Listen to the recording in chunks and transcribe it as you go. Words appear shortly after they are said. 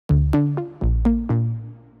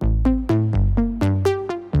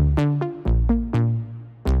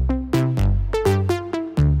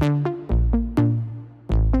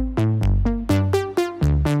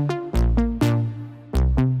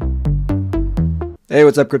Hey,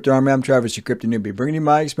 what's up, Crypto Army? I'm Travis, your Crypto Newbie, bringing you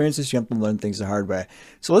my experiences. You have to learn things the hard way.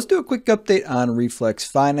 So let's do a quick update on Reflex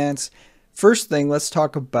Finance. First thing, let's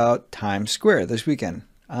talk about Times Square this weekend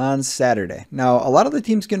on Saturday. Now, a lot of the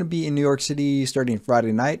team's going to be in New York City starting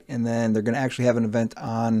Friday night, and then they're going to actually have an event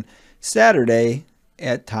on Saturday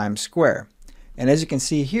at Times Square. And as you can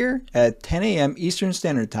see here, at 10 a.m. Eastern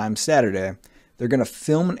Standard Time Saturday, they're going to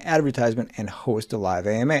film an advertisement and host a live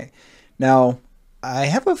AMA. Now, I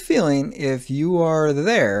have a feeling if you are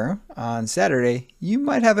there on Saturday, you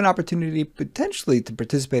might have an opportunity potentially to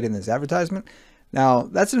participate in this advertisement. Now,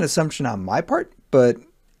 that's an assumption on my part, but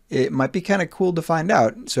it might be kind of cool to find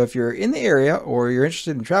out. So if you're in the area or you're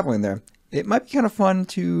interested in traveling there, it might be kind of fun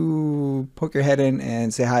to poke your head in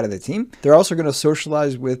and say hi to the team. They're also going to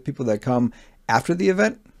socialize with people that come after the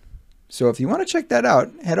event. So if you want to check that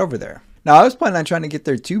out, head over there. Now, I was planning on trying to get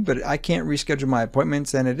there too, but I can't reschedule my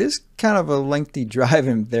appointments, and it is kind of a lengthy drive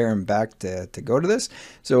in there and back to go to this.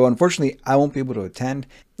 So unfortunately, I won't be able to attend.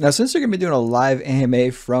 Now, since they're going to be doing a live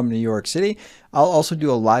AMA from New York City, I'll also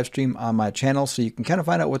do a live stream on my channel, so you can kind of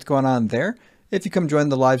find out what's going on there if you come join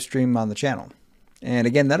the live stream on the channel. And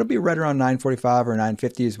again, that'll be right around 9:45 or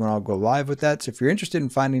 9:50 is when I'll go live with that. So if you're interested in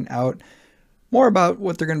finding out more about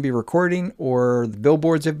what they're going to be recording or the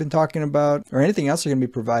billboards they've been talking about or anything else they're going to be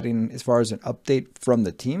providing as far as an update from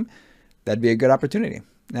the team, that'd be a good opportunity.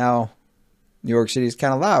 Now, New York City is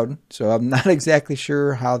kind of loud, so I'm not exactly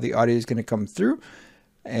sure how the audio is going to come through,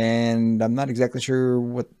 and I'm not exactly sure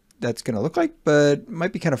what that's going to look like, but it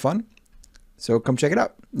might be kind of fun. So come check it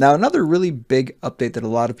out. Now, another really big update that a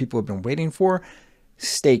lot of people have been waiting for,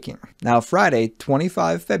 staking. Now, Friday,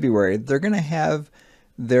 25 February, they're going to have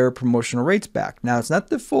their promotional rates back. Now, it's not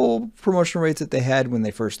the full promotional rates that they had when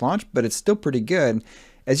they first launched, but it's still pretty good.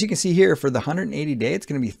 As you can see here, for the 180 day, it's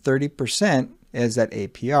going to be 30% as that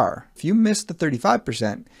APR. If you miss the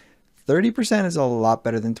 35%, 30% is a lot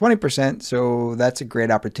better than 20%, so that's a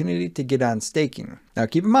great opportunity to get on staking. Now,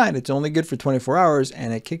 keep in mind, it's only good for 24 hours,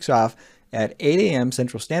 and it kicks off at 8 a.m.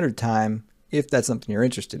 Central Standard Time if that's something you're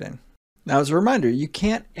interested in. Now, as a reminder, you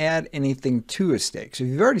can't add anything to a stake. So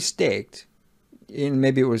if you've already staked, and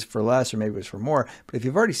maybe it was for less or maybe it was for more, but if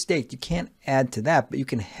you've already staked, you can't add to that, but you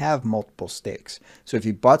can have multiple stakes. So if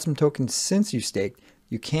you bought some tokens since you staked,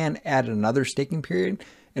 you can add another staking period,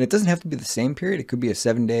 and it doesn't have to be the same period. It could be a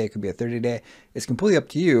 7-day, it could be a 30-day. It's completely up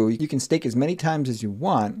to you. You can stake as many times as you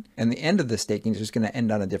want, and the end of the staking is just going to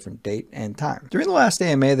end on a different date and time. During the last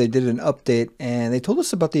AMA, they did an update, and they told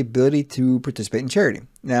us about the ability to participate in charity.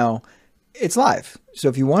 Now, it's live. So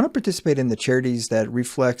if you want to participate in the charities that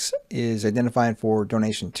Reflex is identifying for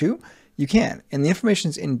donation to, you can. And the information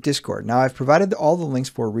is in Discord. Now, I've provided all the links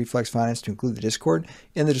for Reflex Finance to include the Discord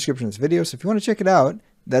in the description of this video. So if you want to check it out,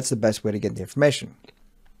 that's the best way to get the information.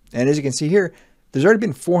 And as you can see here, there's already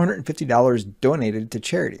been $450 donated to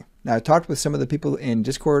charity. Now, I talked with some of the people in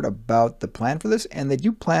Discord about the plan for this, and they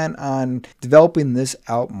do plan on developing this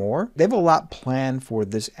out more. They have a lot planned for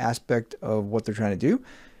this aspect of what they're trying to do.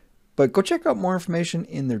 But go check out more information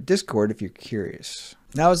in their Discord if you're curious.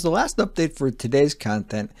 Now, as the last update for today's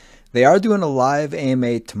content, they are doing a live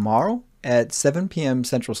AMA tomorrow at 7 p.m.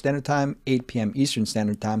 Central Standard Time, 8 p.m. Eastern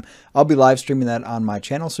Standard Time. I'll be live streaming that on my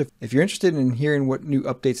channel. So if you're interested in hearing what new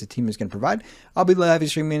updates the team is going to provide, I'll be live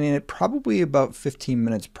streaming it probably about 15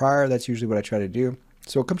 minutes prior. That's usually what I try to do.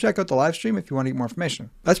 So come check out the live stream if you want to get more information.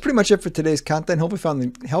 That's pretty much it for today's content. Hope you found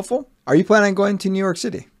it helpful. Are you planning on going to New York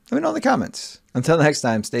City? Let me know in the comments. Until next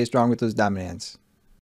time, stay strong with those diamond hands.